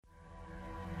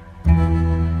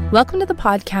Welcome to the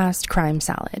podcast Crime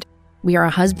Salad. We are a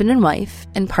husband and wife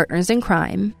and partners in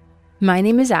crime. My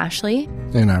name is Ashley.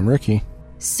 And I'm Ricky.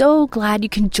 So glad you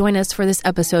can join us for this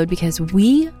episode because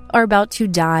we are about to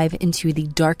dive into the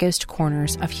darkest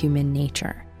corners of human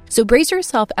nature. So brace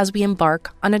yourself as we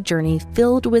embark on a journey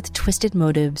filled with twisted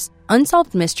motives,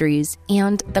 unsolved mysteries,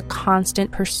 and the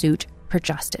constant pursuit for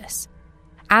justice.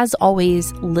 As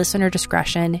always, listener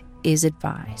discretion is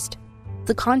advised.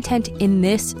 The content in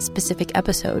this specific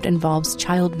episode involves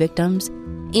child victims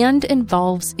and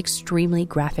involves extremely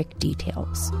graphic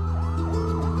details.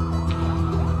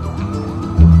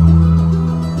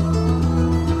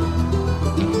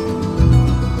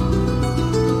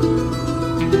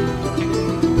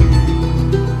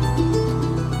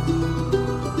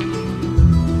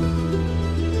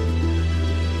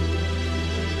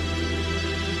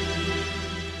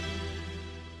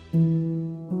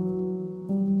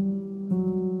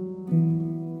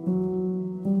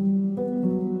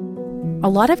 A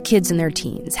lot of kids in their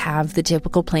teens have the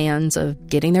typical plans of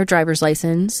getting their driver's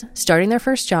license, starting their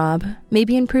first job,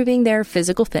 maybe improving their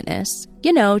physical fitness,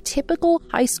 typical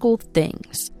high school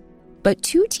things. But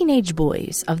two teenage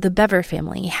boys of the Bever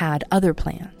family had other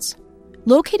plans.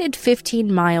 Located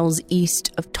 15 miles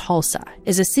east of Tulsa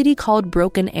is a city called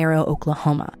Broken Arrow,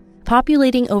 Oklahoma,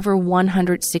 populating over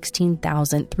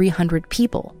 116,300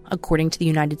 people, according to the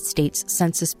United States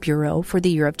Census Bureau for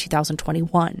the year of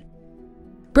 2021.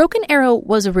 Broken Arrow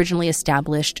was originally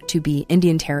established to be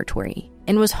Indian territory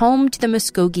and was home to the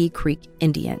Muskogee Creek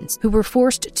Indians, who were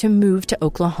forced to move to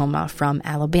Oklahoma from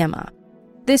Alabama.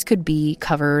 This could be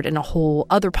covered in a whole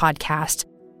other podcast,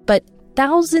 but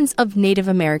thousands of Native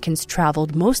Americans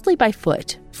traveled mostly by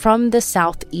foot from the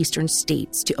southeastern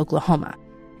states to Oklahoma.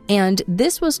 And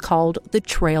this was called the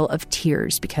Trail of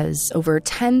Tears because over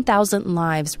 10,000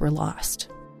 lives were lost.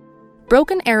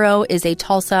 Broken Arrow is a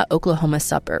Tulsa, Oklahoma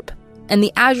suburb. And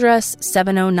the address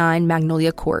 709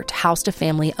 Magnolia Court housed a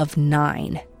family of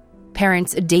 9.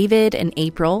 Parents David and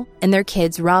April, and their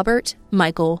kids Robert,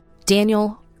 Michael,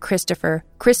 Daniel, Christopher,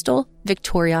 Crystal,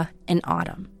 Victoria, and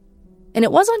Autumn. And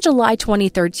it was on July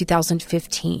 23,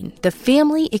 2015, the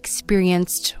family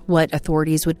experienced what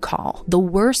authorities would call the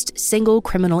worst single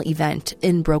criminal event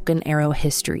in Broken Arrow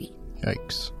history.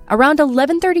 Yikes. Around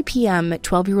 11:30 p.m.,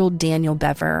 12-year-old Daniel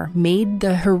Bever made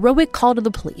the heroic call to the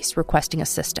police requesting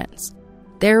assistance.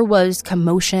 There was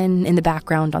commotion in the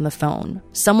background on the phone,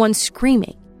 someone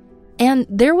screaming, and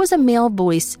there was a male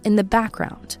voice in the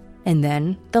background, and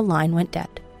then the line went dead.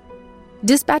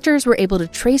 Dispatchers were able to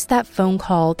trace that phone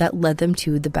call that led them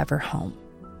to the Bever home.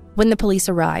 When the police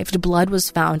arrived, blood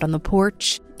was found on the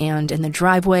porch and in the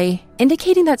driveway,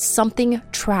 indicating that something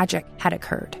tragic had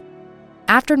occurred.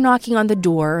 After knocking on the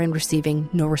door and receiving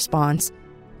no response,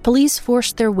 police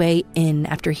forced their way in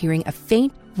after hearing a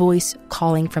faint voice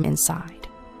calling from inside.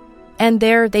 And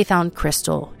there they found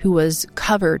Crystal, who was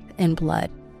covered in blood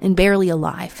and barely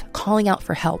alive, calling out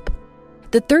for help.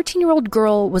 The 13-year-old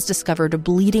girl was discovered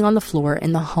bleeding on the floor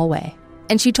in the hallway,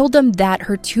 and she told them that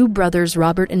her two brothers,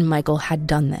 Robert and Michael, had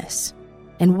done this.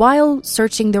 And while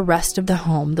searching the rest of the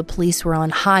home, the police were on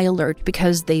high alert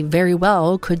because they very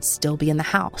well could still be in the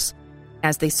house.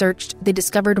 As they searched, they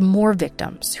discovered more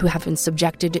victims who have been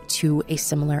subjected to a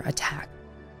similar attack.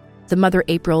 The mother,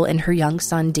 April, and her young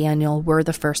son, Daniel, were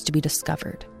the first to be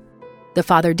discovered. The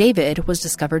father, David, was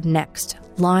discovered next,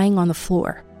 lying on the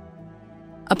floor.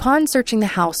 Upon searching the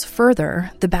house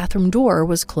further, the bathroom door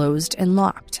was closed and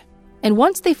locked. And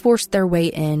once they forced their way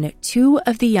in, two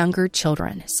of the younger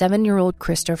children, 7-year-old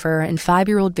Christopher and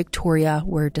 5-year-old Victoria,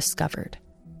 were discovered.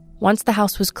 Once the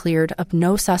house was cleared of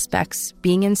no suspects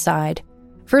being inside,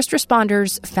 first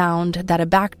responders found that a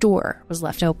back door was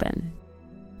left open.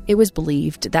 It was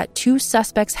believed that 2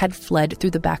 suspects had fled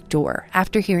through the back door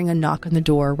after hearing a knock on the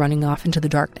door running off into the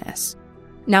darkness.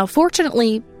 Now,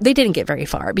 fortunately, they didn't get very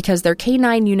far because their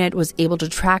K-9 unit was able to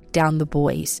track down the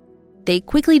boys. They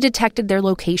quickly detected their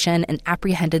location and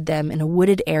apprehended them in a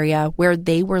wooded area where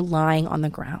they were lying on the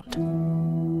ground.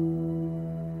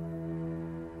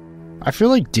 I feel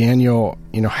like Daniel,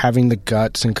 having the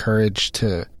guts and courage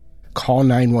to call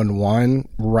 911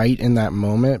 right in that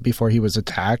moment before he was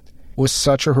attacked was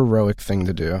such a heroic thing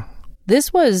to do.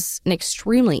 This was an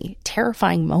extremely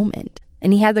terrifying moment,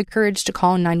 and he had the courage to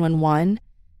call 911.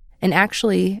 And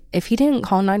actually, if he didn't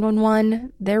call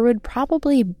 911, there would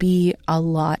probably be a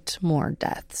lot more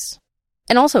deaths.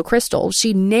 And also Crystal,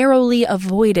 she narrowly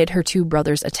avoided her 2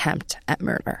 brothers' attempt at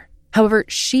murder. However,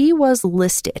 she was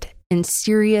listed in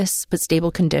serious but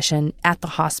stable condition at the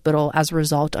hospital as a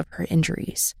result of her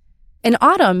injuries. And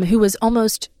Autumn, who was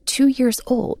almost 2 years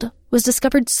old, was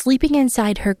discovered sleeping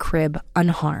inside her crib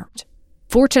unharmed.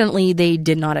 Fortunately, they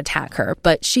did not attack her,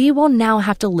 but she will now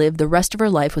have to live the rest of her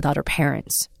life without her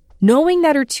parents, knowing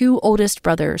that her two oldest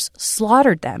brothers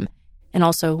slaughtered them and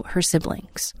also her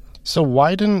siblings. So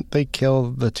why didn't they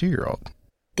kill the 2-year-old?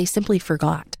 They simply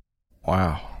forgot.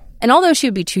 Wow. And although she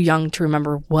would be too young to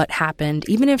remember what happened,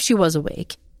 even if she was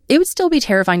awake, it would still be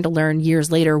terrifying to learn years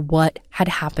later what had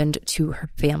happened to her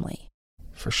family.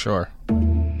 For sure.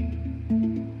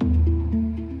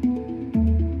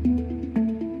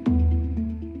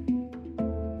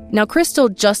 Now, Crystal,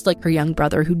 just like her young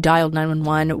brother who dialed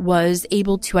 911, was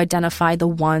able to identify the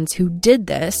ones who did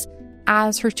this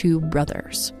as her two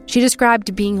brothers. She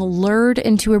described being lured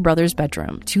into her brother's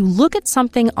bedroom to look at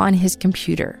something on his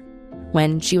computer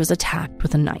when she was attacked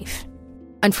with a knife.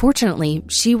 Unfortunately,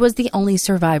 she was the only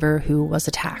survivor who was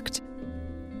attacked.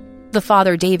 The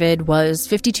father, David, was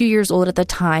 52 years old at the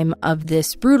time of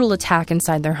this brutal attack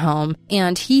inside their home,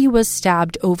 and he was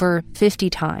stabbed over 50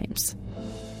 times.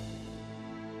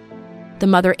 The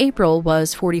mother, April,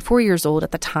 was 44 years old at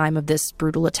the time of this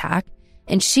brutal attack,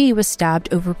 and she was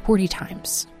stabbed over 40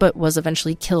 times, but was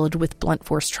eventually killed with blunt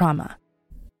force trauma.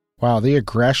 Wow, the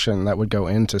aggression that would go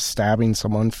into stabbing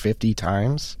someone 50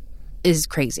 times is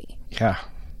crazy. Yeah.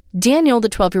 Daniel, the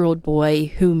 12-year-old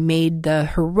boy who made the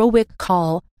heroic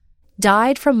call,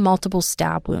 died from multiple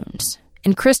stab wounds.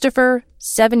 And Christopher,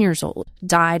 7 years old,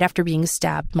 died after being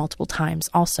stabbed multiple times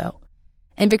also.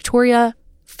 And Victoria,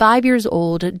 5 years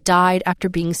old, died after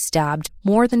being stabbed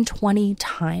more than 20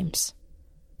 times.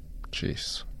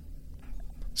 Jeez.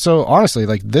 So honestly,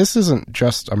 this isn't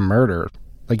just a murder.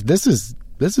 This is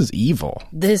evil.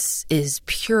 This is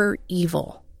pure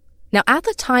evil. Now, at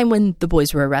the time when the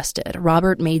boys were arrested,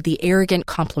 Robert made the arrogant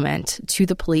compliment to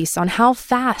the police on how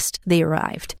fast they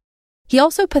arrived. He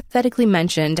also pathetically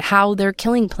mentioned how their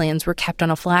killing plans were kept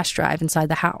on a flash drive inside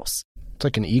the house. It's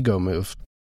like an ego move.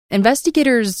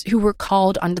 Investigators who were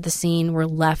called onto the scene were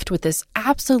left with this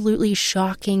absolutely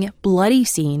shocking, bloody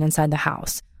scene inside the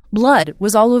house. Blood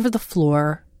was all over the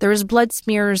floor. There was blood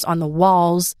smears on the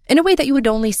walls in a way that you would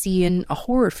only see in a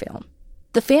horror film.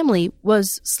 The family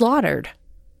was slaughtered.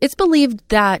 It's believed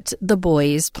that the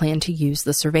boys planned to use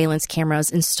the surveillance cameras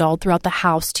installed throughout the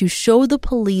house to show the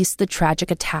police the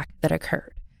tragic attack that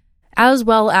occurred, as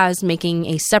well as making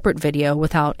a separate video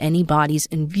without any bodies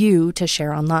in view to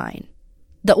share online.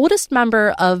 The oldest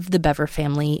member of the Bever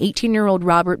family, 18-year-old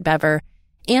Robert Bever,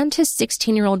 and his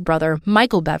 16-year-old brother,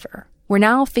 Michael Bever, were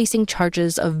now facing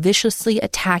charges of viciously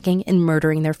attacking and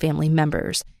murdering their family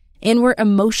members, and were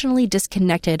emotionally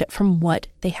disconnected from what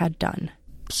they had done.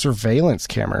 Surveillance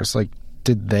cameras,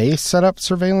 did they set up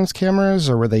surveillance cameras,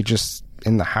 or were they just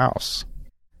in the house?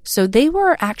 So they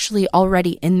were actually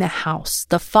already in the house.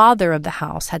 The father of the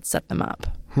house had set them up.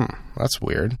 That's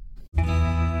weird.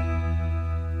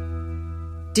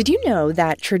 Did you know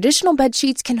that traditional bed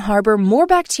sheets can harbor more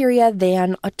bacteria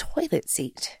than a toilet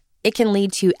seat? It can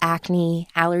lead to acne,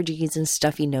 allergies, and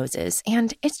stuffy noses,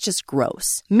 and it's just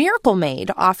gross. Miracle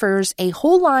Made offers a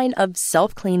whole line of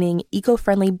self-cleaning,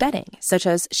 eco-friendly bedding, such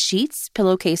as sheets,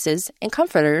 pillowcases, and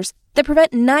comforters that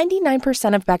prevent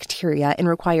 99% of bacteria and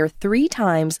require 3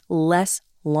 times less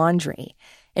laundry.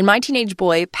 And my teenage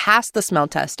boy passed the smell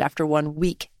test after 1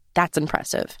 week. That's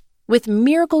impressive. With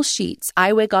Miracle Sheets,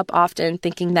 I wake up often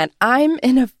thinking that I'm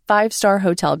in a 5-star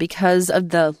hotel because of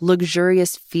the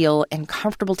luxurious feel and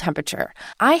comfortable temperature.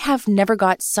 I have never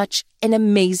got such an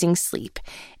amazing sleep.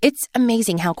 It's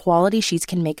amazing how quality sheets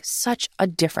can make such a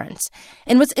difference.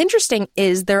 And what's interesting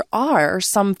is there are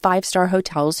some 5-star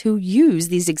hotels who use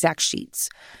these exact sheets.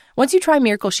 Once you try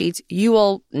Miracle Sheets, you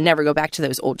will never go back to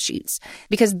those old sheets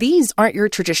because these aren't your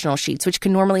traditional sheets, which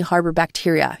can normally harbor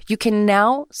bacteria. You can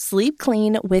now sleep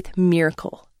clean with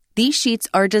Miracle. These sheets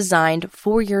are designed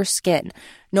for your skin.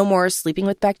 No more sleeping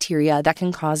with bacteria that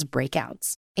can cause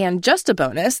breakouts. And just a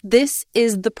bonus, this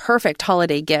is the perfect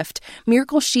holiday gift.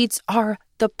 Miracle Sheets are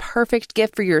the perfect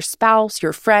gift for your spouse,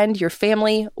 your friend, your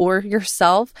family, or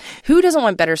yourself. Who doesn't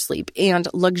want better sleep and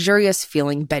luxurious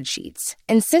feeling bed sheets?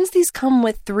 And since these come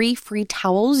with 3 free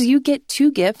towels, you get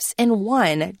 2 gifts in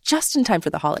 1 just in time for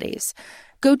the holidays.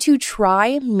 Go to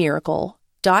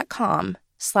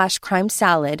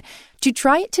trymiracle.com/crimesalad to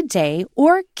try it today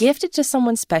or gift it to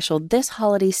someone special this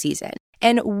holiday season.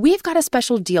 And we've got a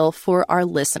special deal for our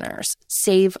listeners.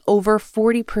 Save over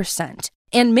 40%.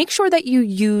 And make sure that you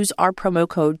use our promo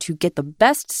code to get the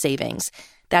best savings.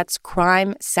 That's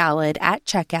Crime Salad at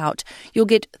checkout. You'll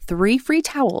get 3 free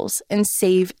towels and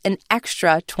save an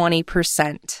extra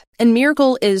 20%. And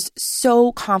Miracle is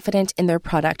so confident in their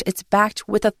product, it's backed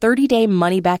with a 30-day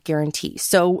money-back guarantee.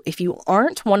 So if you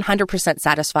aren't 100%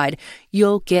 satisfied,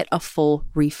 you'll get a full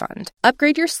refund.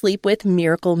 Upgrade your sleep with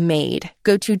Miracle Made.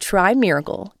 Go to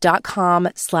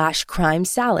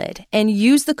trymiracle.com/crimesalad and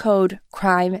use the code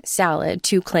CRIMESALAD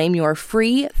to claim your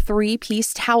free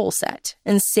 3-piece towel set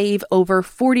and save over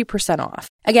 40% off.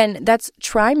 Again, that's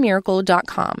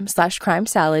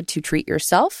trymiracle.com/crimesalad to treat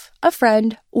yourself, a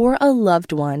friend, or a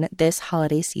loved one this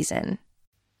holiday season.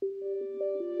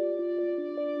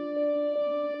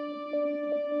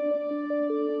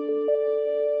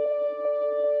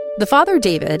 The father,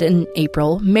 David, and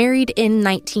April married in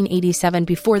 1987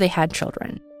 before they had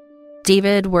children.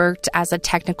 David worked as a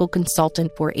technical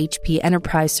consultant for HP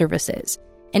Enterprise Services,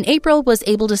 and April was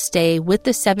able to stay with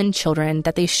the 7 children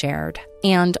that they shared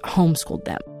and homeschooled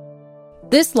them.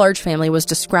 This large family was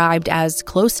described as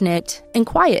close-knit and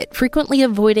quiet, frequently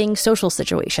avoiding social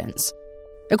situations.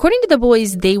 According to the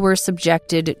boys, they were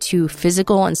subjected to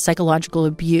physical and psychological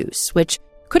abuse, which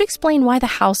could explain why the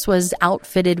house was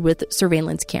outfitted with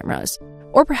surveillance cameras.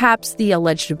 Or perhaps the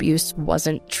alleged abuse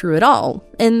wasn't true at all,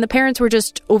 and the parents were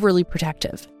just overly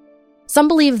protective. Some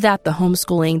believe that the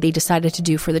homeschooling they decided to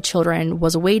do for the children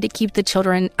was a way to keep the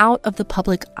children out of the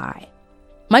public eye.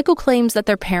 Michael claims that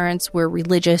their parents were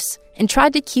religious and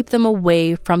tried to keep them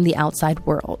away from the outside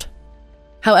world.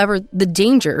 However, the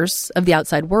dangers of the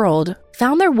outside world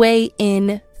found their way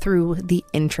in through the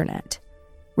internet.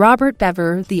 Robert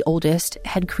Bever, the oldest,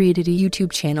 had created a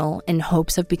YouTube channel in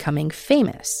hopes of becoming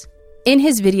famous. In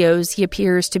his videos, he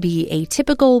appears to be a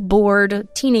typical bored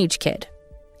teenage kid.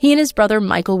 He and his brother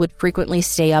Michael would frequently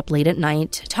stay up late at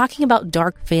night, talking about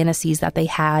dark fantasies that they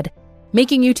had,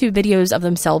 making YouTube videos of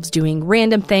themselves doing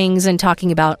random things and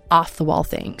talking about off-the-wall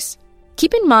things.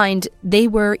 Keep in mind, they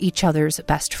were each other's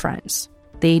best friends.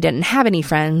 They didn't have any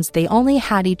friends, they only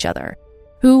had each other,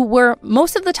 who were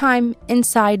most of the time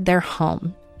inside their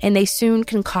home, and they soon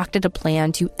concocted a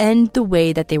plan to end the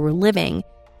way that they were living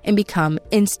and become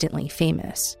instantly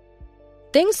famous.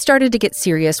 Things started to get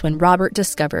serious when Robert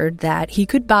discovered that he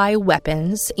could buy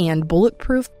weapons and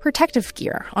bulletproof protective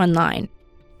gear online.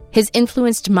 His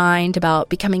influenced mind about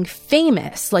becoming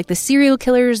famous, like the serial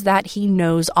killers that he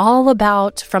knows all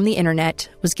about from the internet,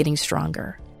 was getting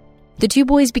stronger. The two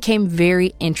boys became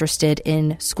very interested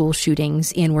in school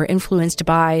shootings and were influenced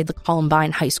by the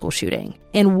Columbine high school shooting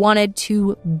and wanted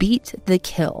to beat the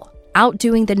kill,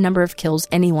 outdoing the number of kills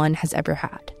anyone has ever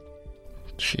had.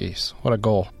 Jeez, what a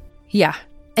goal. Yeah,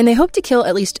 and they hoped to kill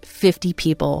at least 50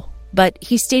 people, but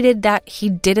he stated that he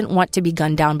didn't want to be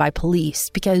gunned down by police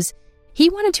because he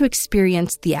wanted to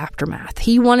experience the aftermath.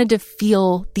 He wanted to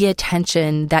feel the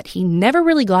attention that he never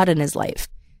really got in his life,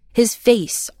 his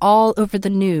face all over the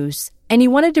news, and he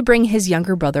wanted to bring his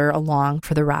younger brother along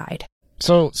for the ride.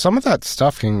 So some of that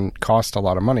stuff can cost a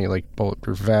lot of money, like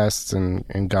bulletproof vests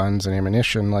and guns and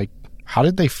ammunition. Like, how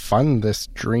did they fund this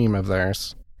dream of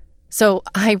theirs? So,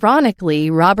 ironically,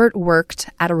 Robert worked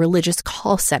at a religious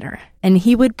call center, and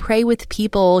he would pray with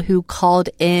people who called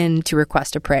in to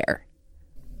request a prayer.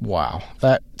 Wow,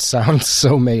 that sounds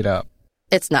so made up.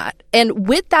 It's not. And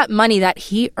with that money that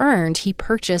he earned, he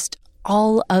purchased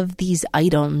all of these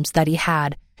items that he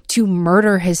had to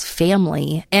murder his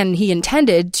family, and he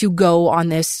intended to go on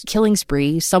this killing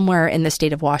spree somewhere in the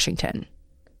state of Washington.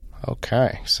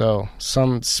 Okay, so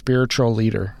some spiritual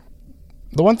leader.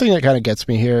 The one thing that kind of gets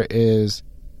me here is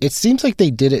it seems like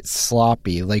they did it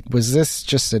sloppy. Like, was this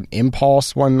just an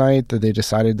impulse one night that they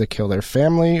decided to kill their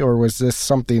family, or was this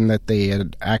something that they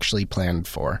had actually planned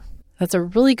for? That's a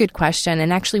really good question,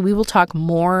 and actually we will talk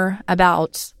more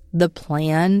about the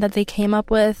plan that they came up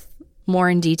with more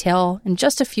in detail in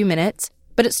just a few minutes.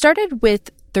 But it started with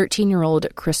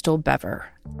 13-year-old Crystal Bever.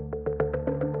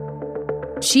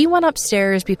 She went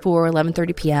upstairs before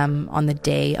 11:30 p.m. on the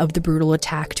day of the brutal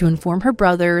attack to inform her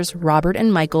brothers, Robert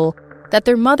and Michael, that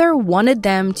their mother wanted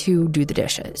them to do the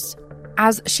dishes.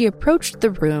 As she approached the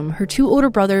room, her two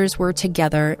older brothers were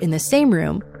together in the same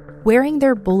room, wearing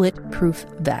their bulletproof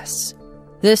vests.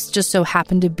 This just so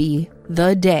happened to be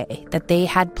the day that they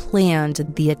had planned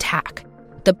the attack.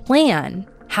 The plan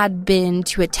had been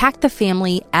to attack the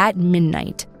family at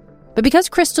midnight, but because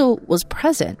Crystal was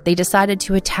present, they decided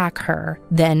to attack her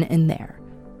then and there.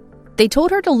 They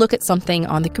told her to look at something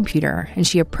on the computer, and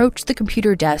she approached the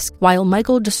computer desk while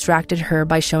Michael distracted her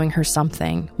by showing her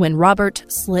something when Robert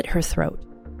slit her throat.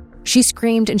 She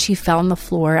screamed and she fell on the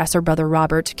floor as her brother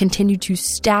Robert continued to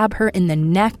stab her in the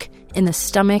neck, in the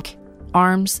stomach,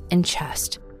 arms, and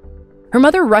chest. Her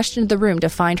mother rushed into the room to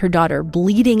find her daughter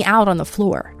bleeding out on the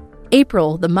floor.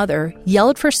 April, the mother,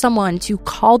 yelled for someone to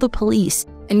call the police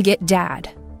and get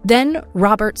Dad. Then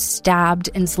Robert stabbed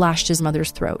and slashed his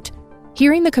mother's throat.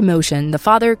 Hearing the commotion, the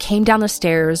father came down the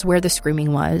stairs where the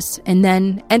screaming was and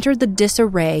then entered the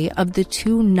disarray of the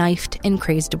two knifed and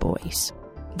crazed boys.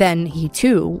 Then he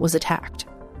too was attacked.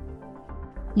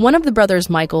 One of the brothers,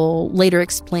 Michael, later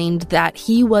explained that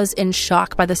he was in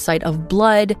shock by the sight of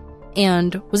blood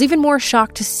and was even more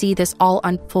shocked to see this all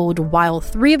unfold while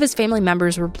 3 of his family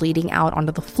members were bleeding out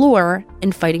onto the floor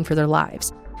and fighting for their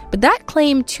lives. But that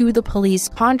claim to the police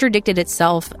contradicted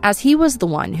itself, as he was the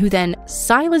one who then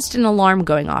silenced an alarm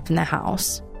going off in the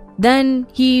house. Then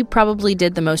he probably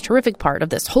did the most horrific part of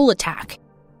this whole attack.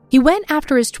 He went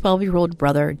after his 12-year-old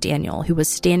brother, Daniel, who was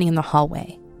standing in the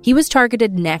hallway. He was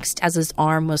targeted next as his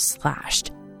arm was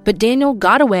slashed. But Daniel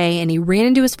got away and he ran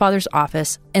into his father's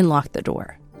office and locked the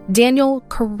door. Daniel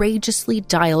courageously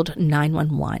dialed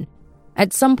 911.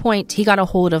 At some point, he got a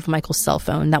hold of Michael's cell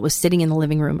phone that was sitting in the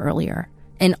living room earlier.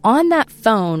 And on that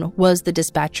phone was the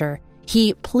dispatcher.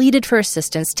 He pleaded for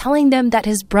assistance, telling them that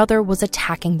his brother was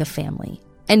attacking the family.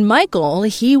 And Michael,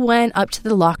 he went up to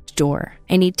the locked door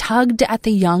and he tugged at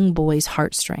the young boy's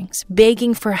heartstrings,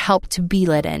 begging for help to be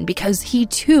let in because he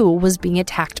too was being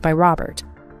attacked by Robert.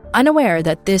 Unaware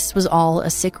that this was all a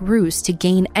sick ruse to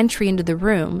gain entry into the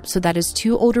room so that his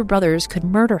 2 older brothers could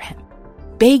murder him.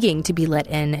 Begging to be let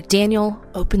in, Daniel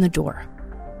opened the door.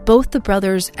 Both the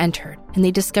brothers entered, and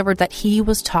they discovered that he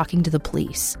was talking to the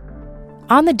police.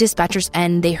 On the dispatcher's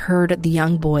end, they heard the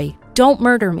young boy, "Don't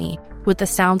murder me," with the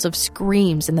sounds of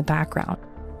screams in the background.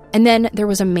 And then there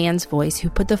was a man's voice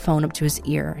who put the phone up to his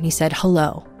ear, and he said,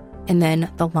 "Hello," and then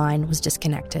the line was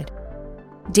disconnected.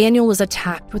 Daniel was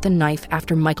attacked with a knife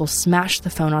after Michael smashed the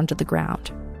phone onto the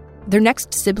ground. Their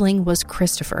next sibling was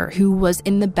Christopher, who was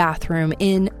in the bathroom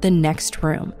in the next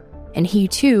room. And he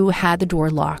too had the door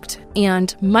locked,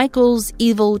 and Michael's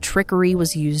evil trickery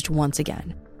was used once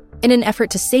again. In an effort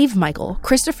to save Michael,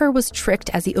 Christopher was tricked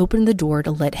as he opened the door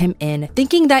to let him in,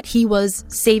 thinking that he was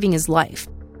saving his life.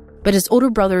 But his older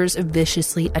brothers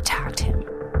viciously attacked him.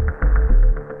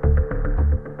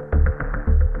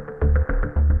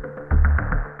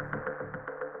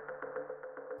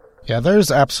 Yeah, there's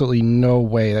absolutely no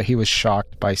way that he was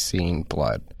shocked by seeing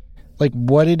blood. Like,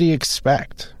 what did he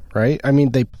expect? Right? I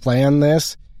mean, they planned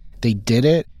this. They did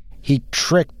it. He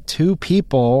tricked 2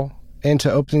 people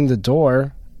into opening the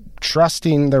door,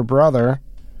 trusting their brother,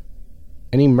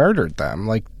 and he murdered them.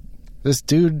 Like, this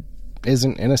dude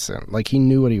isn't innocent. Like, he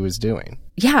knew what he was doing.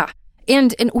 Yeah.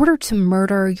 And in order to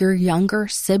murder your younger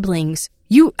siblings,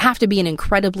 you have to be an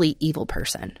incredibly evil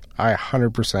person. I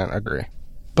 100% agree.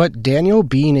 But Daniel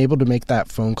being able to make that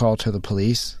phone call to the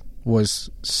police was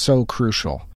so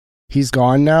crucial. He's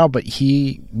gone now, but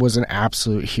he was an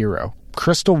absolute hero.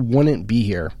 Crystal wouldn't be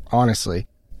here, honestly.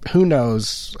 Who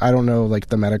knows? I don't know, like,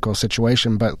 the medical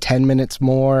situation, but 10 minutes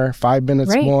more, 5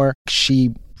 minutes more,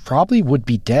 she probably would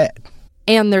be dead.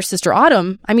 And their sister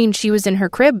Autumn, I mean, she was in her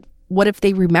crib. What if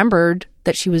they remembered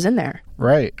that she was in there?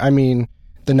 Right. I mean,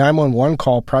 the 911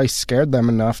 call probably scared them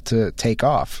enough to take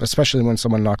off, especially when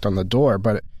someone knocked on the door.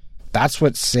 But that's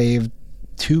what saved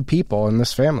 2 people in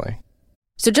this family.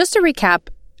 So just to recap,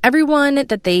 everyone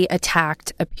that they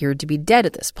attacked appeared to be dead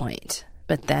at this point.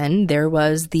 But then there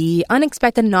was the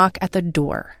unexpected knock at the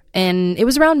door. And it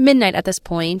was around midnight at this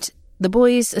point. The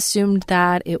boys assumed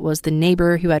that it was the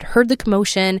neighbor who had heard the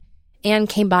commotion and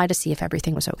came by to see if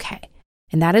everything was okay.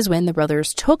 And that is when the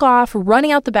brothers took off,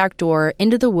 running out the back door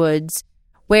into the woods,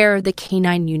 where the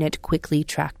canine unit quickly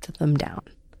tracked them down.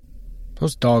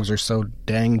 Those dogs are so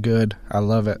dang good. I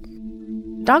love it.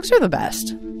 Dogs are the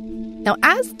best. Now,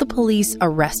 as the police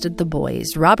arrested the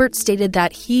boys, Robert stated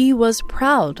that he was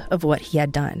proud of what he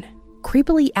had done,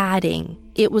 creepily adding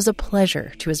it was a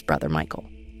pleasure to his brother Michael.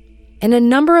 In a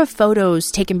number of photos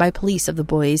taken by police of the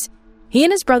boys, he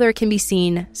and his brother can be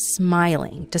seen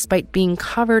smiling despite being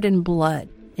covered in blood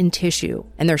and tissue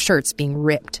and their shirts being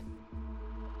ripped.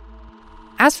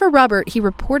 As for Robert, he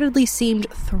reportedly seemed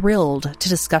thrilled to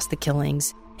discuss the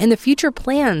killings and the future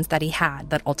plans that he had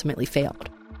that ultimately failed.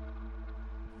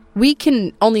 We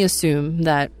can only assume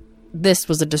that this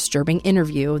was a disturbing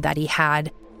interview that he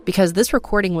had because this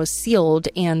recording was sealed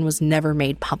and was never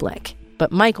made public,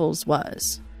 but Michael's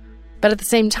was. But at the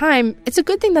same time, it's a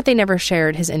good thing that they never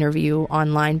shared his interview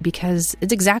online because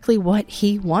it's exactly what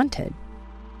he wanted.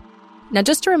 Now,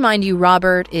 just to remind you,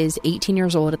 Robert is 18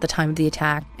 years old at the time of the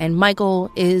attack, and Michael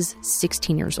is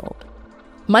 16 years old.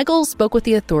 Michael spoke with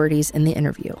the authorities in the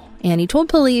interview, and he told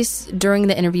police during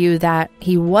the interview that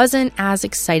he wasn't as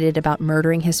excited about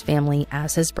murdering his family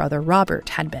as his brother Robert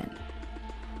had been.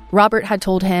 Robert had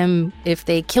told him if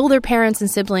they kill their parents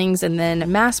and siblings and then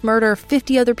mass murder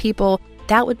 50 other people,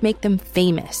 that would make them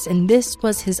famous, and this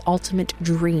was his ultimate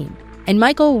dream. And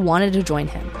Michael wanted to join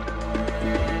him.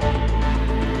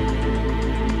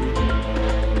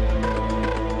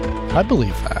 I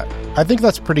believe that. I think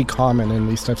that's pretty common in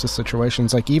these types of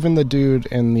situations. Like even the dude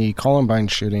in the Columbine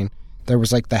shooting, there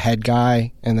was like the head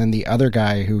guy and then the other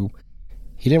guy who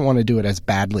he didn't want to do it as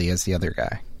badly as the other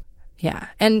guy. Yeah.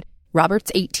 And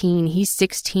Robert's 18, he's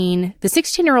 16. The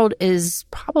 16-year-old is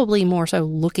probably more so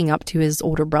looking up to his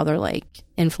older brother, like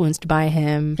influenced by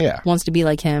him, wants to be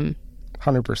like him.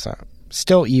 100%.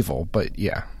 Still evil, but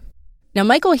yeah. Now,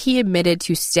 Michael, he admitted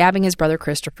to stabbing his brother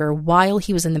Christopher while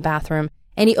he was in the bathroom,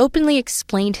 and he openly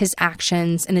explained his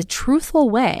actions in a truthful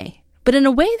way, but in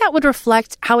a way that would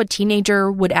reflect how a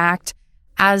teenager would act,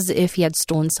 as if he had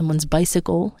stolen someone's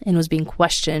bicycle and was being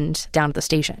questioned down at the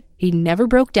station. He never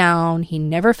broke down. He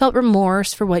never felt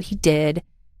remorse for what he did.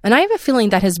 And I have a feeling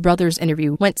that his brother's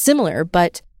interview went similar,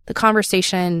 but the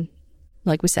conversation,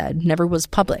 like we said, never was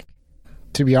public.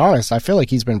 To be honest, I feel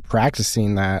like he's been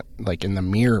practicing that like in the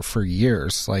mirror for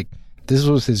years. Like this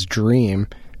was his dream.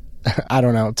 I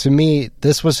don't know. To me,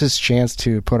 this was his chance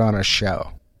to put on a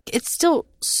show. It's still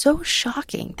so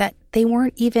shocking that they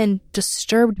weren't even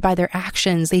disturbed by their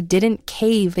actions. They didn't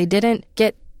cave. They didn't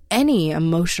get any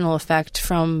emotional effect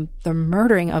from the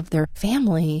murdering of their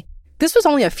family. This was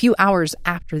only a few hours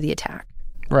after the attack.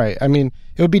 Right. I mean,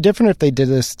 it would be different if they did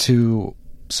this to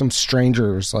some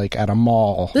strangers, like at a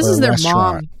mall. This or is a their restaurant.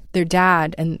 mom, their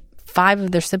dad, and 5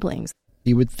 of their siblings.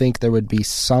 You would think there would be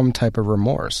some type of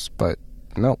remorse, but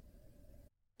no.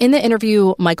 In the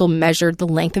interview, Michael measured the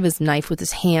length of his knife with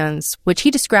his hands, which he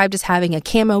described as having a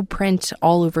camo print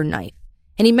all over knife.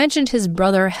 And he mentioned his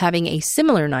brother having a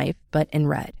similar knife, but in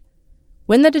red.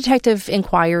 When the detective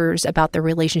inquires about their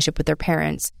relationship with their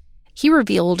parents, he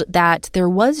revealed that there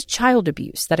was child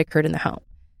abuse that occurred in the home.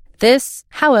 This,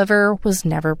 however, was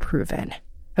never proven.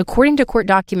 According to court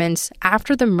documents,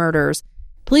 after the murders,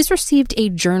 police received a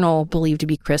journal believed to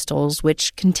be Crystal's,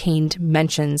 which contained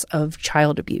mentions of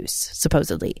child abuse,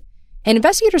 supposedly. And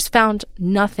investigators found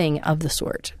nothing of the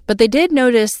sort, but they did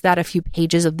notice that a few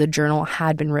pages of the journal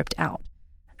had been ripped out.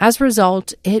 As a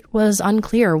result, it was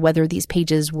unclear whether these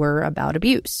pages were about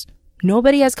abuse.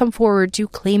 Nobody has come forward to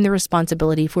claim the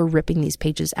responsibility for ripping these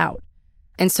pages out.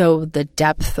 And so the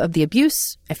depth of the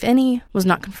abuse, if any, was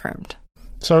not confirmed.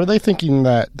 So are they thinking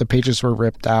that the pages were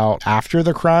ripped out after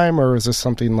the crime, or is this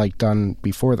something like done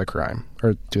before the crime?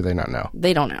 Or do they not know?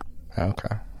 They don't know.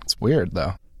 Okay. It's weird,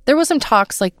 though. There was some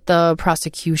talks like the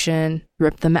prosecution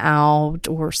ripped them out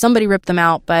or somebody ripped them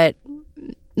out, but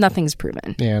nothing's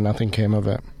proven. Yeah, nothing came of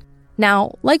it.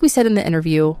 Now, like we said in the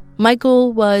interview,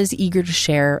 Michael was eager to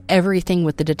share everything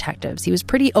with the detectives. He was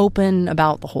pretty open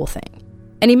about the whole thing.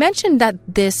 And he mentioned that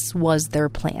this was their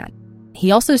plan. He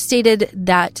also stated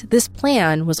that this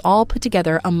plan was all put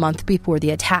together a month before the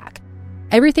attack.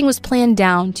 Everything was planned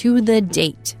down to the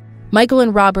date. Michael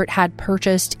and Robert had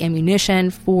purchased ammunition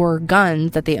for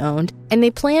guns that they owned, and they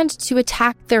planned to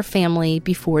attack their family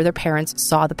before their parents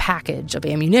saw the package of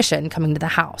ammunition coming to the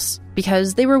house,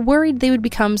 because they were worried they would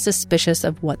become suspicious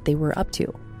of what they were up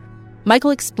to.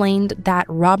 Michael explained that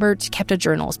Robert kept a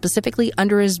journal specifically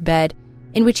under his bed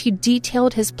in which he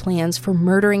detailed his plans for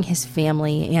murdering his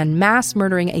family and mass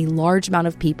murdering a large amount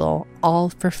of people, all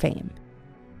for fame.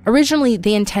 Originally,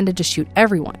 they intended to shoot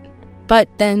everyone, but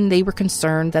then they were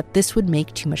concerned that this would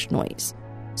make too much noise.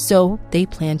 So they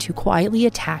planned to quietly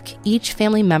attack each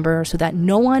family member so that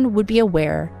no one would be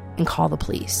aware and call the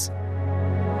police.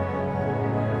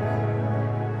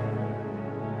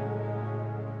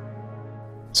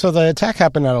 So the attack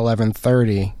happened at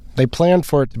 11:30. They planned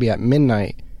for it to be at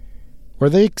midnight. Were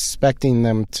they expecting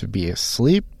them to be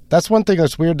asleep? That's one thing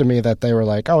that's weird to me, that they were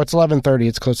like, oh, it's 11:30,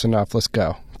 it's close enough, let's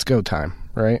go. It's go time,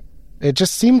 right? It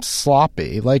just seems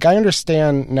sloppy. Like, I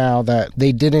understand now that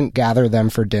they didn't gather them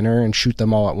for dinner and shoot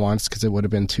them all at once because it would have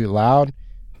been too loud.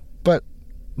 But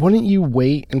wouldn't you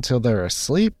wait until they're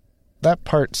asleep? That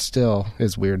part still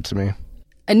is weird to me.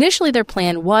 Initially, their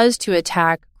plan was to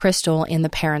attack Crystal and the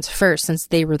parents first, since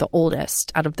they were the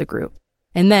oldest out of the group,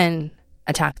 and then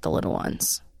attack the little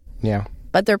ones. Yeah.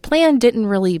 But their plan didn't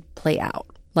really play out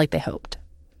like they hoped.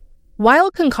 While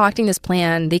concocting this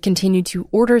plan, they continued to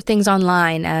order things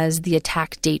online as the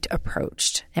attack date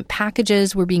approached, and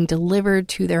packages were being delivered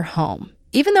to their home.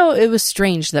 Even though it was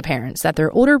strange to the parents that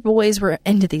their older boys were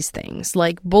into these things,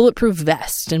 like bulletproof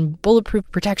vests and bulletproof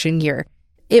protection gear,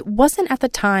 it wasn't at the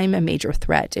time a major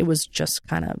threat. It was just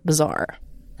kind of bizarre.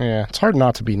 Yeah, it's hard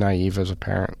not to be naive as a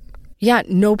parent. Yeah,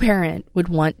 no parent would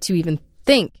want to even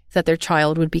think that their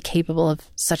child would be capable of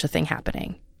such a thing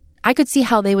happening. I could see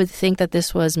how they would think that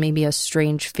this was maybe a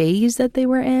strange phase that they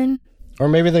were in. Or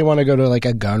maybe they want to go to like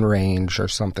a gun range or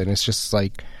something. It's just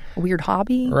like... A weird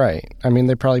hobby? Right. I mean,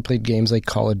 they probably played games like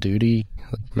Call of Duty.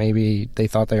 Maybe they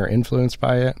thought they were influenced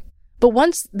by it. But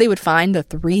once they would find the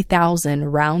 3,000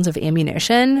 rounds of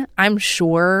ammunition, I'm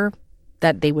sure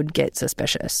that they would get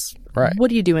suspicious. Right.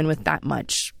 What are you doing with that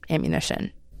much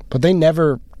ammunition? But they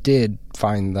never did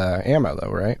find the ammo,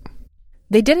 though, right?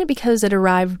 They didn't because it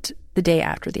arrived the day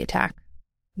after the attack.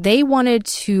 They wanted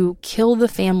to kill the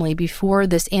family before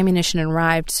this ammunition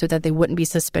arrived so that they wouldn't be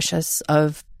suspicious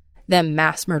of them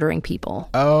mass murdering people.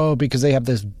 Oh, because they have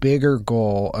this bigger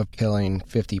goal of killing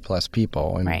 50-plus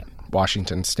people in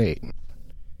Washington State.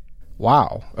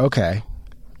 Wow. Okay.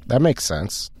 That makes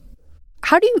sense.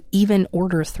 How do you even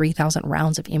order 3,000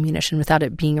 rounds of ammunition without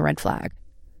it being a red flag?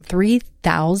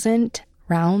 3,000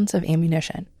 rounds of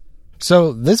ammunition.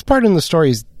 So this part in the story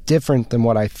is different than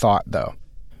what I thought, though,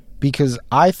 because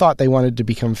I thought they wanted to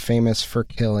become famous for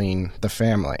killing the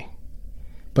family.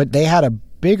 But they had a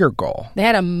bigger goal. They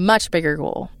had a much bigger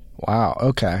goal. Wow,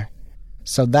 okay.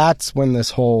 So that's when this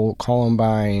whole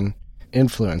Columbine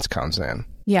influence comes in.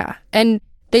 Yeah, and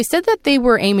they said that they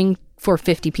were aiming for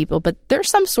 50 people, but there's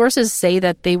some sources say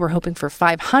that they were hoping for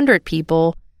 500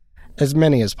 people. As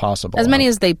many as possible. As many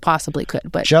as they possibly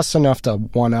could, but... Just enough to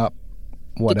one-up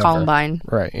whatever. The Columbine.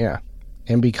 Right, yeah.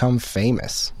 And become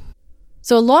famous.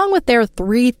 So along with their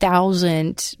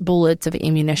 3,000 bullets of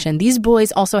ammunition, these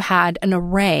boys also had an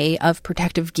array of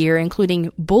protective gear,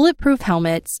 including bulletproof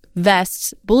helmets,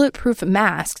 vests, bulletproof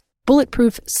masks,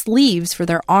 bulletproof sleeves for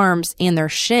their arms and their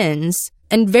shins,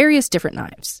 and various different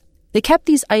knives. They kept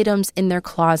these items in their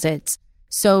closets,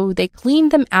 so they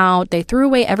cleaned them out. They threw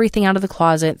away everything out of the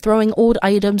closet, throwing old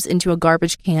items into a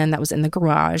garbage can that was in the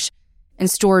garage, and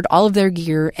stored all of their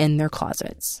gear in their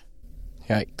closets.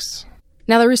 Yikes.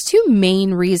 Now, there was two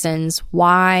main reasons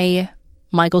why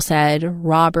Michael said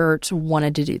Robert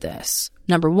wanted to do this.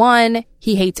 Number one,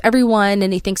 he hates everyone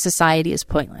and he thinks society is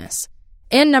pointless.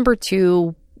 And number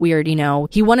two, we already know,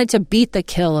 he wanted to beat the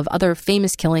kill of other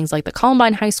famous killings like the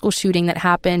Columbine High School shooting that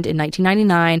happened in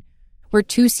 1999, where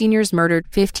 2 seniors murdered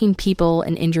 15 people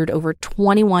and injured over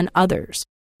 21 others.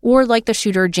 Or like the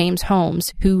shooter James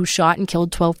Holmes, who shot and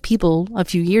killed 12 people a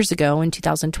few years ago in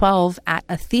 2012 at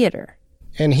a theater.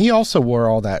 And he also wore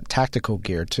all that tactical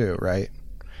gear too, right?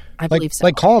 I believe so.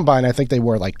 Like Columbine, I think they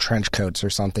wore like trench coats or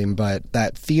something, but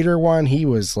that theater one, he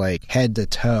was like head to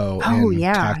toe in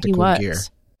tactical gear.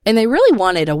 And they really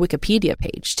wanted a Wikipedia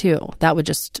page too. That would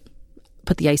just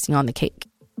put the icing on the cake.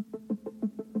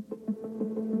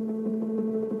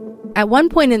 At one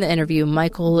point in the interview,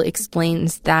 Michael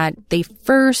explains that they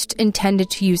first intended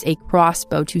to use a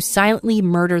crossbow to silently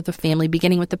murder the family,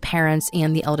 beginning with the parents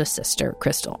and the eldest sister,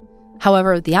 Crystal.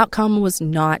 However, the outcome was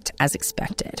not as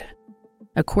expected.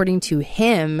 According to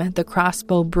him, the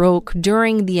crossbow broke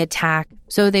during the attack,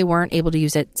 so they weren't able to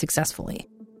use it successfully.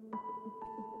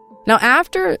 Now,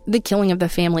 after the killing of the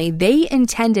family, they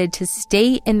intended to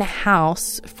stay in the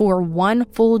house for 1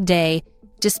 full day,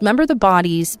 dismember the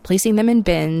bodies, placing them in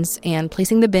bins, and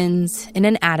placing the bins in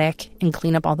an attic and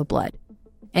clean up all the blood.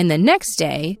 And the next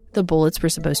day, the bullets were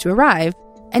supposed to arrive,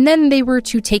 and then they were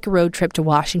to take a road trip to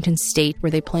Washington State,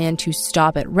 where they planned to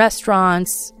stop at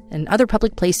restaurants and other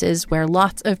public places where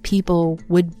lots of people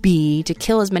would be to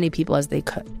kill as many people as they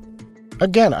could.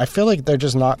 Again, I feel like they're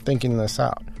just not thinking this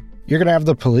out. You're going to have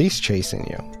the police chasing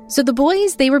you. So the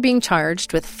boys, they were being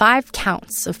charged with 5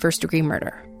 counts of first-degree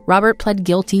murder. Robert pled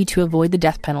guilty to avoid the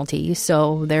death penalty,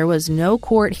 so there was no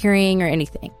court hearing or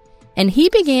anything. And he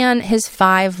began his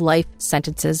 5 life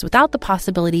sentences without the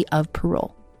possibility of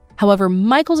parole. However,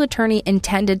 Michael's attorney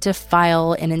intended to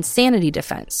file an insanity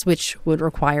defense, which would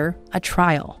require a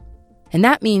trial. And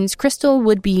that means Crystal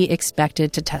would be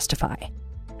expected to testify.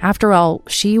 After all,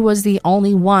 she was the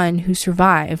only one who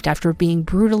survived after being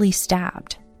brutally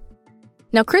stabbed.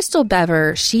 Now, Crystal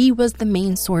Bever, she was the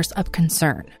main source of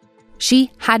concern.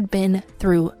 She had been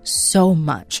through so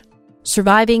much,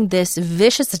 surviving this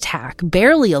vicious attack,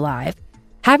 barely alive,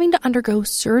 having to undergo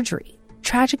surgery,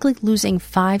 tragically losing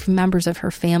 5 members of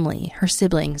her family, her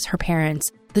siblings, her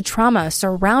parents. The trauma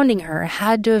surrounding her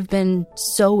had to have been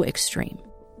so extreme.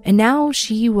 And now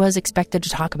she was expected to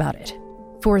talk about it.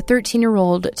 For a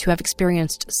 13-year-old to have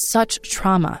experienced such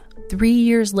trauma, 3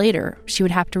 years later, she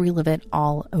would have to relive it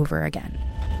all over again.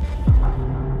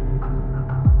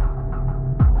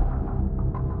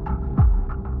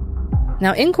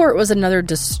 Now, in court was another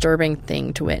disturbing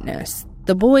thing to witness.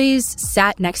 The boys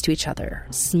sat next to each other,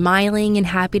 smiling and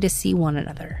happy to see one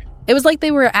another. It was like they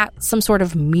were at some sort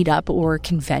of meetup or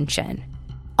convention.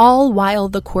 all while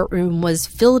the courtroom was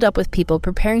filled up with people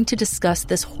preparing to discuss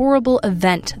this horrible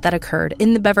event that occurred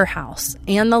in the Bever house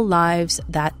and the lives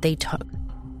that they took.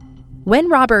 When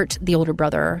Robert, the older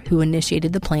brother who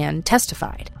initiated the plan,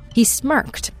 testified, he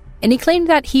smirked, and he claimed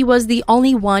that he was the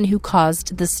only one who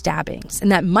caused the stabbings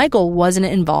and that Michael wasn't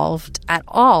involved at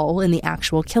all in the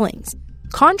actual killings,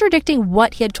 contradicting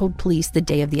what he had told police the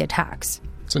day of the attacks.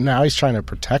 So now he's trying to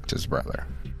protect his brother.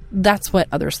 That's what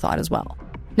others thought as well.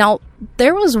 Now,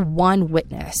 there was one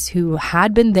witness who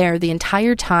had been there the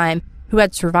entire time, who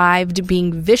had survived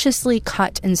being viciously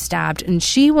cut and stabbed, and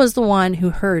she was the one who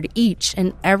heard each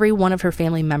and every one of her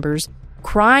family members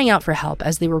crying out for help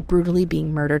as they were brutally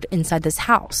being murdered inside this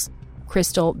house,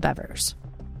 Crystal Bevers.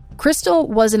 Crystal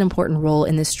was an important role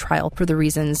in this trial for the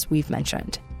reasons we've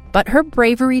mentioned, but her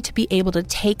bravery to be able to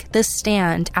take this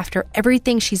stand after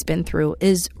everything she's been through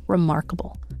is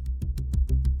remarkable.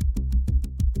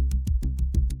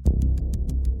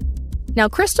 Now,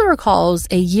 Crystal recalls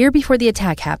a year before the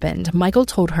attack happened, Michael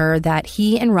told her that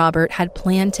he and Robert had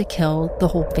planned to kill the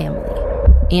whole family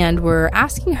and were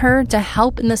asking her to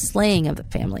help in the slaying of the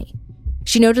family.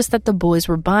 She noticed that the boys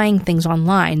were buying things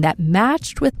online that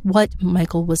matched with what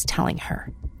Michael was telling her.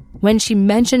 When she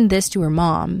mentioned this to her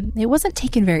mom, it wasn't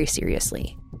taken very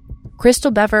seriously.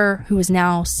 Crystal Bever, who is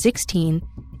now 16,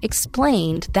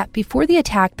 explained that before the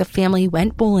attack, the family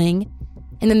went bowling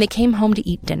and then they came home to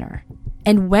eat dinner.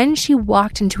 And when she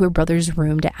walked into her brother's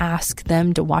room to ask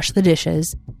them to wash the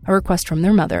dishes, a request from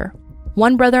their mother,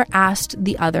 one brother asked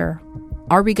the other,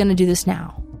 "Are we going to do this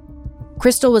now?"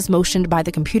 Crystal was motioned by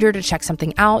the computer to check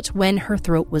something out when her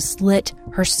throat was slit,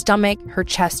 her stomach, her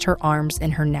chest, her arms,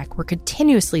 and her neck were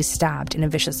continuously stabbed in a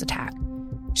vicious attack.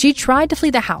 She tried to flee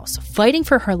the house, fighting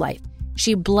for her life.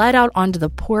 She bled out onto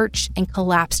the porch and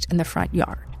collapsed in the front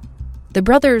yard. The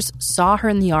brothers saw her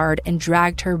in the yard and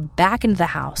dragged her back into the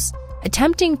house,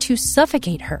 attempting to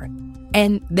suffocate her,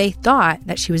 and they thought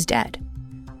that she was dead.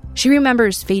 She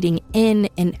remembers fading in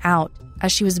and out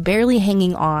as she was barely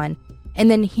hanging on, and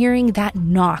then hearing that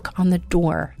knock on the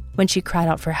door when she cried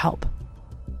out for help.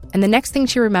 And the next thing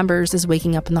she remembers is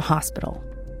waking up in the hospital.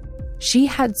 She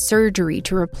had surgery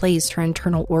to replace her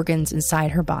internal organs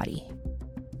inside her body.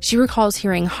 She recalls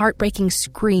hearing heartbreaking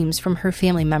screams from her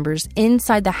family members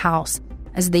inside the house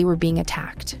as they were being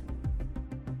attacked.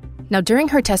 Now, during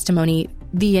her testimony,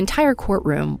 the entire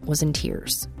courtroom was in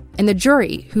tears. And the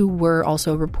jury, who were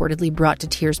also reportedly brought to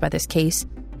tears by this case,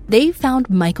 they found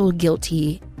Michael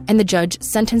guilty, and the judge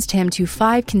sentenced him to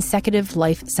 5 consecutive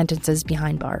life sentences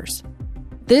behind bars.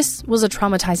 This was a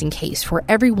traumatizing case for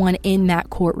everyone in that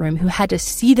courtroom who had to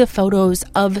see the photos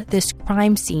of this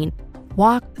crime scene,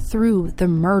 walk through the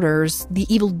murders, the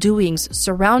evil doings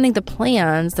surrounding the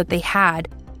plans that they had,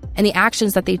 and the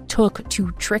actions that they took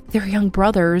to trick their young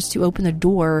brothers to open the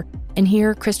door, and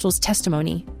hear Crystal's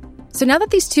testimony. So now that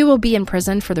these two will be in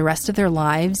prison for the rest of their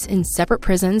lives in separate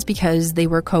prisons because they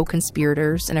were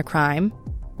co-conspirators in a crime,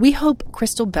 we hope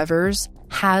Crystal Bevers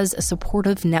has a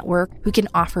supportive network who can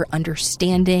offer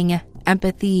understanding,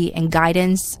 empathy, and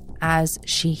guidance as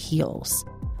she heals.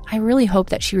 I really hope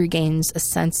that she regains a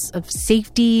sense of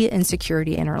safety and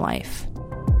security in her life.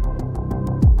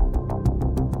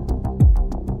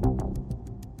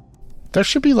 There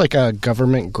should be like a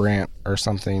government grant or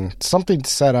something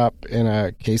set up in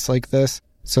a case like this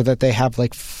so that they have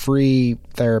like free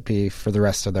therapy for the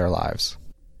rest of their lives.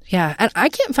 Yeah, and I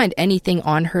can't find anything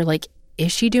on her, like,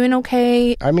 is she doing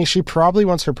okay? I mean, she probably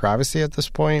wants her privacy at this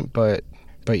point, but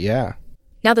yeah.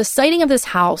 Now, the sighting of this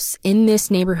house in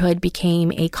this neighborhood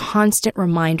became a constant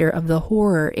reminder of the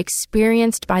horror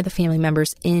experienced by the family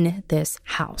members in this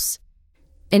house.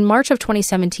 In March of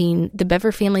 2017, the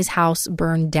Bever family's house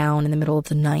burned down in the middle of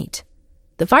the night.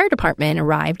 The fire department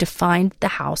arrived to find the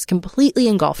house completely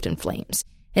engulfed in flames,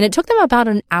 and it took them about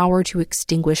an hour to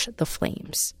extinguish the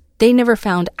flames. They never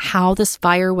found how this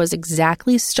fire was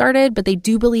exactly started, but they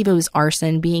do believe it was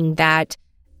arson, being that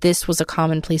this was a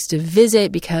common place to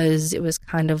visit because it was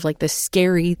kind of like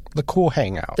the cool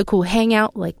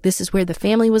hangout, like this is where the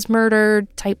family was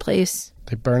murdered type place.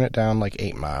 They burn it down like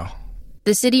 8 Mile.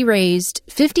 The city raised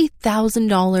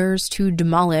 $50,000 to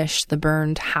demolish the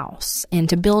burned house and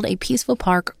to build a peaceful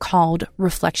park called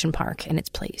Reflection Park in its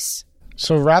place.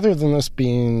 So rather than this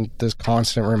being this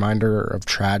constant reminder of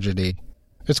tragedy,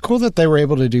 it's cool that they were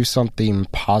able to do something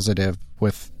positive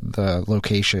with the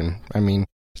location. I mean,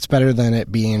 it's better than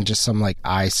it being just some like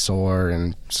eyesore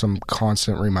and some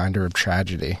constant reminder of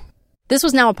tragedy. This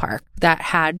was now a park that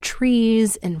had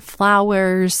trees and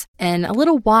flowers and a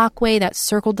little walkway that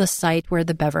circled the site where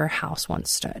the Bever house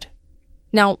once stood.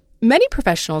 Now, Many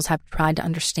professionals have tried to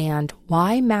understand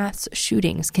why mass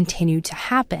shootings continue to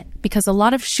happen, because a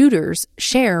lot of shooters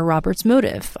share Robert's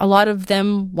motive. A lot of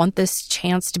them want this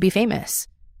chance to be famous.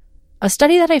 A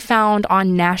study that I found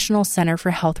on National Center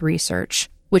for Health Research,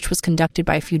 which was conducted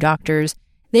by a few doctors,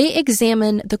 they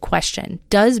examined the question,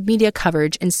 does media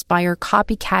coverage inspire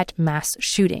copycat mass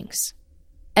shootings?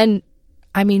 And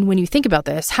I mean, when you think about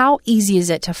this, how easy is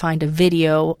it to find a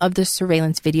video of the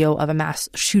surveillance video of a mass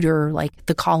shooter like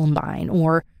the Columbine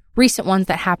or recent ones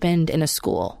that happened in a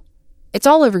school? It's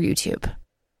all over YouTube.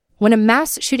 When a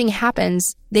mass shooting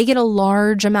happens, they get a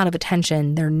large amount of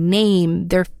attention. Their name,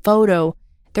 their photo,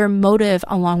 their motive,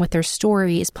 along with their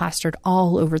story, is plastered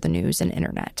all over the news and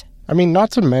internet. I mean,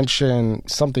 not to mention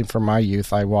something from my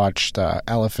youth, I watched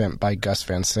Elephant by Gus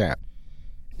Van Sant.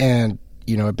 And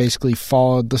it basically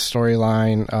followed the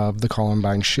storyline of the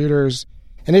Columbine shooters,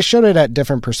 and it showed it at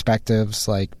different perspectives,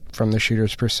 like from the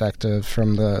shooter's perspective,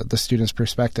 from the student's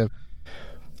perspective.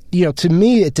 To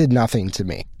me, it did nothing to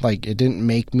me. Like, it didn't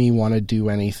make me want to do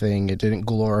anything. It didn't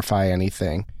glorify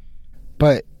anything.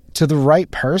 But to the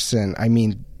right person, I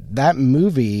mean, that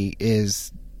movie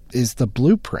is the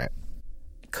blueprint.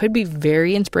 It could be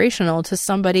very inspirational to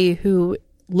somebody who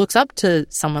looks up to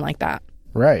someone like that.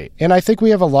 Right. And I think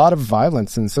we have a lot of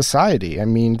violence in society. I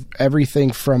mean,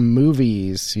 everything from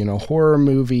movies, horror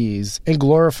movies, and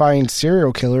glorifying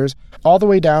serial killers, all the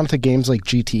way down to games like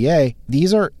GTA.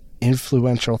 These are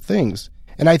influential things.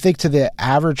 And I think to the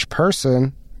average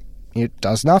person, it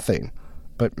does nothing.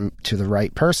 But to the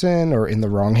right person or in the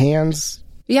wrong hands.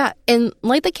 Yeah. And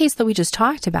like the case that we just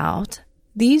talked about,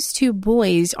 these two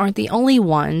boys aren't the only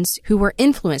ones who were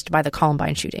influenced by the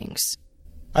Columbine shootings.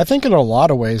 I think in a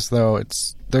lot of ways, though,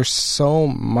 there's so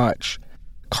much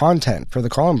content for the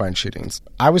Columbine shootings.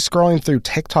 I was scrolling through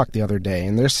TikTok the other day,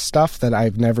 and there's stuff that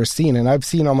I've never seen, and I've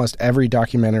seen almost every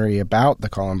documentary about the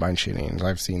Columbine shootings.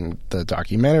 I've seen the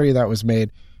documentary that was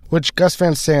made, which Gus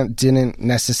Van Sant didn't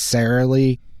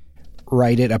necessarily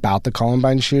write it about the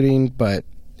Columbine shooting, but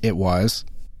it was.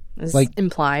 It's like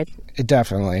implied. It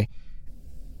definitely.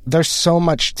 There's so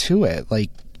much to it.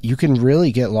 Like, you can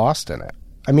really get lost in it.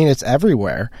 I mean, it's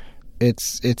everywhere.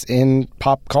 It's in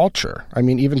pop culture. I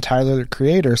mean, even Tyler, the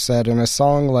Creator, said in a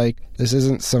song like, this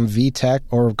isn't some VTech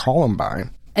or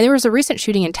Columbine. And there was a recent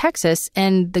shooting in Texas,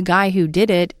 and the guy who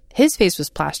did it, his face was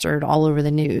plastered all over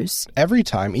the news. Every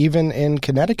time, even in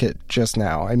Connecticut just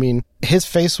now. I mean, his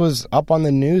face was up on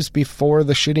the news before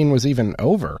the shooting was even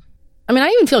over. I mean, I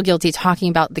even feel guilty talking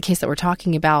about the case that we're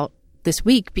talking about this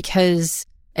week because,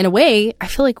 in a way, I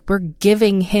feel like we're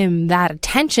giving him that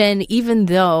attention, even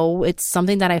though it's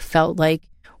something that I felt like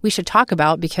we should talk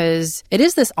about because it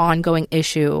is this ongoing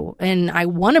issue, and I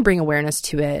want to bring awareness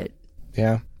to it.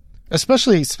 Yeah.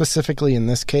 Especially specifically in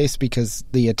this case because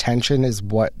the attention is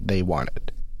what they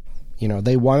wanted.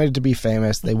 They wanted to be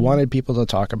famous. They wanted people to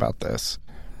talk about this.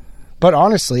 But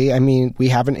honestly, I mean, we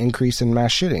have an increase in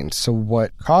mass shootings. So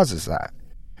what causes that?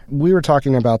 We were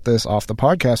talking about this off the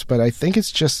podcast, but I think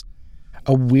it's just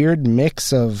a weird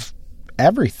mix of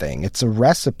everything. It's a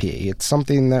recipe. It's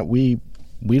something that we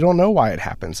don't know why it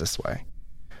happens this way.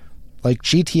 Like,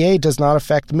 GTA does not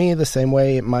affect me the same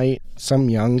way it might some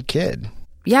young kid.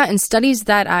 Yeah, in studies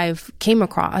that I've came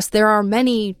across, there are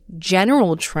many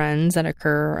general trends that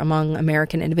occur among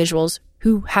American individuals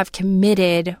who have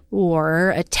committed or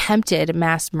attempted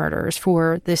mass murders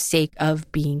for the sake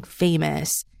of being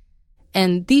famous.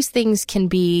 And these things can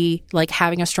be like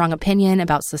having a strong opinion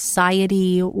about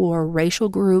society or racial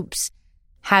groups,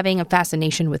 having a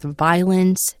fascination with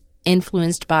violence,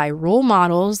 influenced by role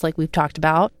models like we've talked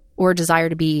about, or a desire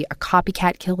to be a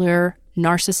copycat killer,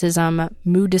 narcissism,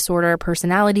 mood disorder,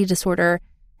 personality disorder,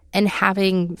 and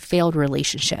having failed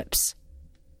relationships.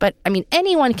 But, I mean,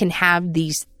 anyone can have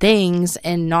these things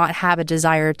and not have a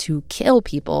desire to kill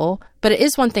people, but it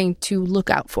is one thing to look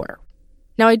out for.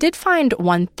 Now, I did find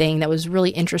one thing that was really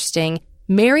interesting.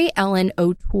 Mary Ellen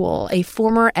O'Toole, a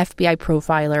former FBI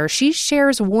profiler, she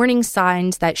shares warning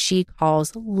signs that she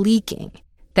calls leaking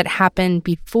that happen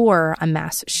before a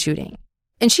mass shooting.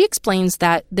 And she explains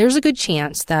that there's a good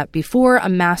chance that before a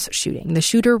mass shooting, the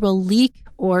shooter will leak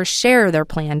or share their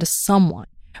plan to someone,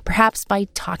 perhaps by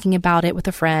talking about it with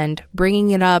a friend,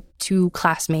 bringing it up to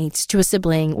classmates, to a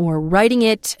sibling, or writing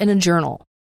it in a journal.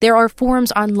 There are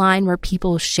forums online where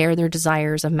people share their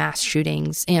desires of mass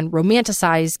shootings and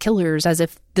romanticize killers as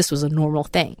if this was a normal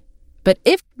thing. But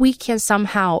if we can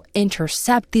somehow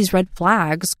intercept these red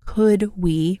flags, could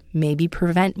we maybe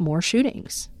prevent more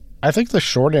shootings? I think the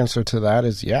short answer to that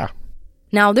is yeah.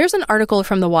 Now, there's an article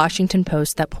from the Washington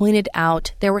Post that pointed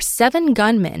out there were 7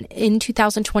 gunmen in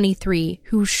 2023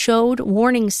 who showed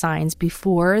warning signs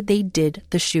before they did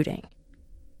the shooting.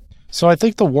 So I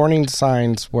think the warning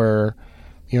signs were,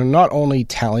 not only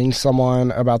telling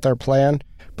someone about their plan,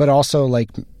 but also like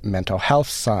mental health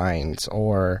signs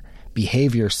or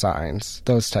behavior signs,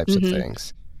 those types of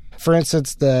things. For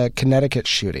instance, the Connecticut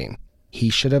shooting. He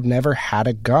should have never had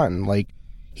a gun. Like,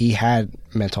 he had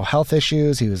mental health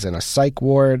issues. He was in a psych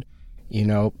ward.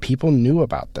 People knew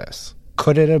about this.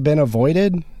 Could it have been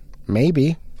avoided?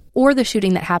 Maybe. Or the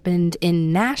shooting that happened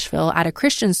in Nashville at a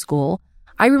Christian school.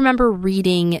 I remember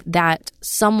reading that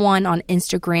someone on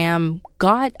Instagram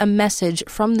got a message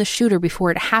from the shooter before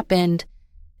it happened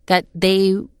that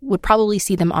they would probably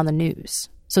see them on the news.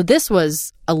 So this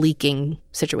was a leaking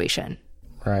situation.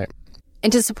 Right.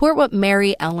 And to support what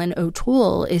Mary Ellen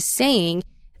O'Toole is saying,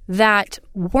 that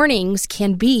warnings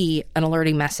can be an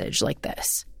alerting message like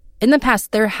this. In the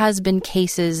past, there has been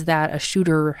cases that a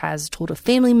shooter has told a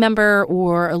family member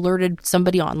or alerted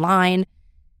somebody online.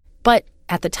 But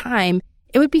at the time,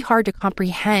 it would be hard to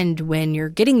comprehend when you're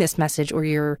getting this message or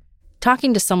you're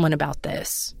talking to someone about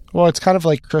this. Well, it's kind of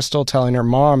like Crystal telling her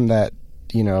mom that,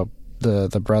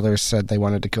 the brothers said they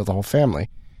wanted to kill the whole family.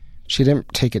 She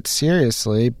didn't take it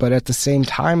seriously, but at the same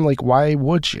time, why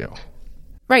would you?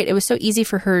 Right. It was so easy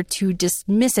for her to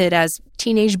dismiss it as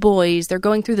teenage boys. They're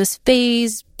going through this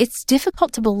phase. It's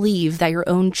difficult to believe that your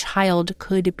own child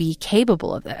could be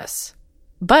capable of this.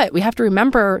 But we have to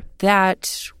remember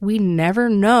that we never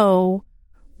know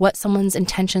what someone's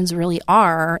intentions really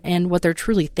are and what they're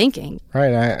truly thinking.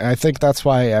 Right. I think that's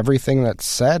why everything that's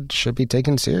said should be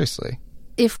taken seriously.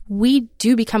 If we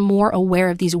do become more aware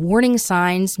of these warning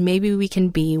signs, maybe we can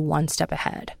be one step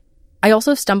ahead. I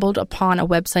also stumbled upon a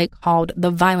website called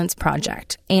The Violence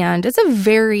Project, and it's a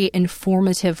very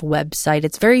informative website.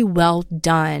 It's very well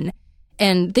done,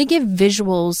 and they give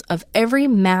visuals of every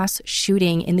mass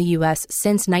shooting in the U.S.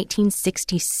 since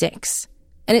 1966.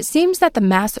 And it seems that the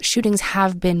mass shootings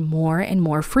have been more and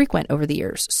more frequent over the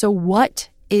years. So what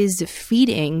is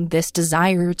feeding this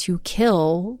desire to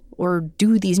kill or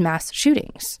do these mass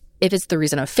shootings? If it's the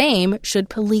reason of fame, should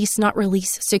police not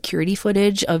release security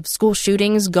footage of school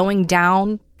shootings going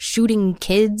down, shooting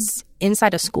kids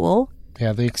inside a school?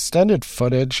 Yeah, the extended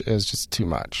footage is just too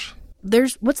much.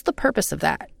 What's the purpose of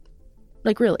that?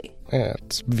 Really? Yeah,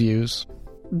 it's views.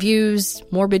 Views,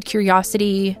 morbid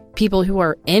curiosity, people who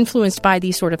are influenced by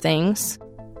these sort of things.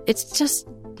 It's just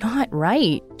not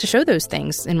right to show those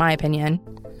things, in my opinion.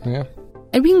 Yeah.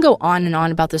 And we can go on and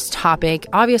on about this topic.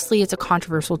 Obviously, it's a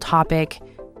controversial topic.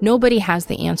 Nobody has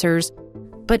the answers,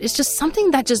 but it's just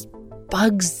something that just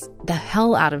bugs the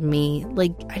hell out of me.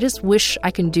 I just wish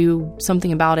I can do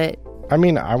something about it. I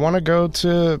mean, I want to go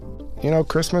to,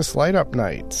 Christmas light-up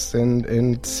nights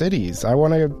in cities. I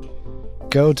want to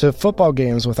go to football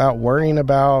games without worrying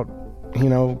about,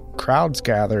 crowds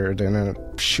gathered and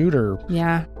a shooter.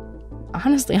 Yeah.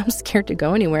 Honestly, I'm scared to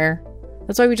go anywhere.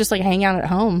 That's why we just hang out at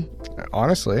home.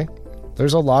 Honestly,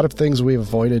 there's a lot of things we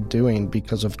avoided doing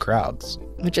because of crowds.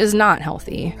 Which is not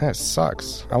healthy. That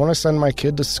sucks. I want to send my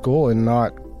kid to school and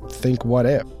not think what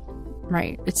if.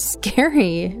 Right. It's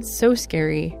scary. It's so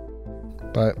scary.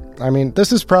 But,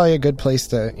 this is probably a good place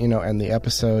to, end the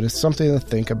episode. It's something to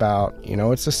think about.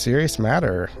 It's a serious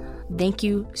matter. Thank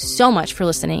you so much for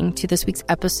listening to this week's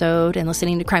episode and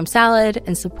listening to Crime Salad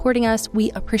and supporting us. We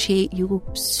appreciate you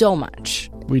so much.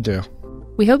 We do.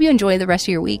 We hope you enjoy the rest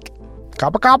of your week.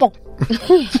 Gobble, gobble.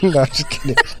 No, just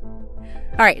kidding.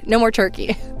 All right, no more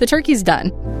turkey. The turkey's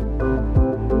done.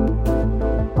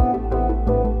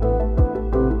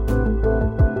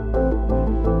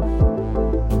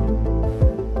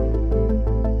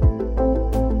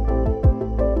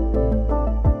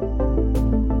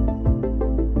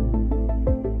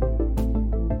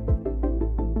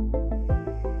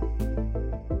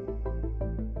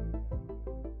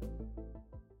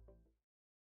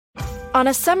 On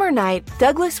a summer night,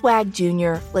 Douglas Wag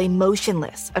Jr. lay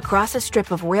motionless across a strip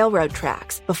of railroad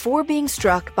tracks before being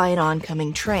struck by an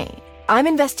oncoming train. I'm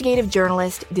investigative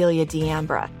journalist Delia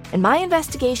D'Ambra, and my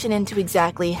investigation into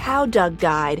exactly how Doug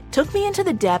died took me into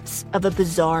the depths of a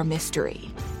bizarre mystery.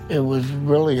 It was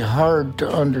really hard to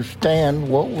understand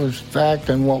what was fact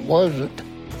and what wasn't.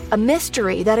 A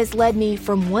mystery that has led me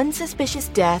from one suspicious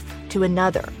death to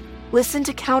another. Listen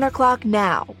to Counterclock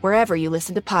now, wherever you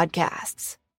listen to podcasts.